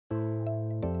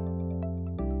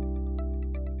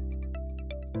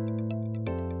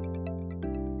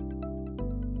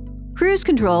Cruise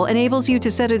control enables you to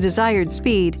set a desired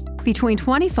speed between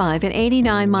 25 and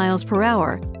 89 miles per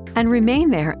hour and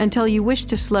remain there until you wish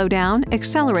to slow down,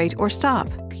 accelerate, or stop.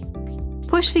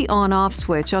 Push the on-off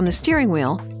switch on the steering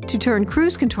wheel to turn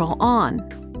cruise control on.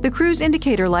 The cruise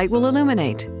indicator light will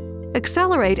illuminate.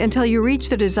 Accelerate until you reach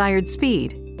the desired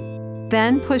speed.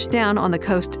 Then push down on the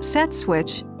coast set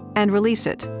switch and release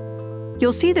it.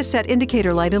 You'll see the set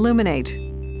indicator light illuminate.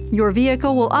 Your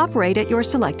vehicle will operate at your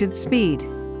selected speed.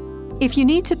 If you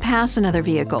need to pass another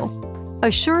vehicle,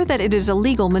 assure that it is a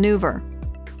legal maneuver.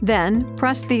 Then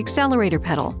press the accelerator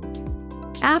pedal.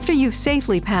 After you've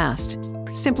safely passed,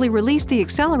 simply release the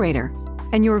accelerator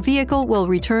and your vehicle will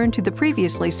return to the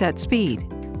previously set speed.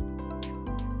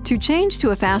 To change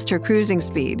to a faster cruising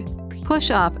speed,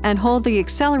 push up and hold the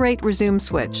Accelerate Resume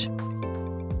switch.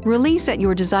 Release at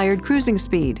your desired cruising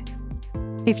speed.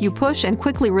 If you push and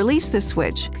quickly release this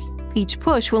switch, each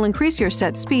push will increase your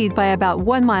set speed by about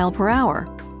 1 mile per hour.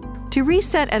 To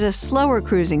reset at a slower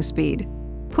cruising speed,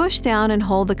 push down and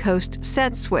hold the Coast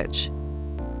Set switch.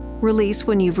 Release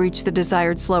when you've reached the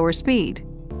desired slower speed.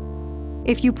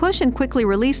 If you push and quickly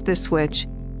release this switch,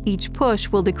 each push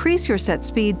will decrease your set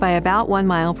speed by about 1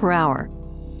 mile per hour.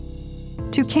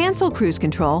 To cancel cruise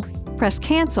control, press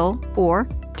Cancel or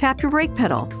tap your brake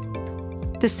pedal.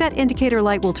 The set indicator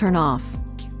light will turn off.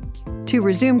 To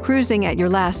resume cruising at your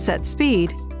last set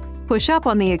speed, push up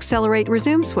on the Accelerate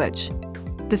Resume switch.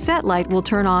 The set light will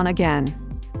turn on again.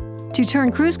 To turn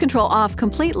cruise control off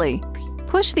completely,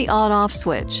 push the on-off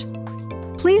switch.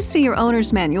 Please see your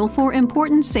owner's manual for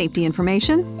important safety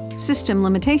information, system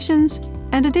limitations,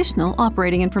 and additional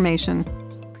operating information.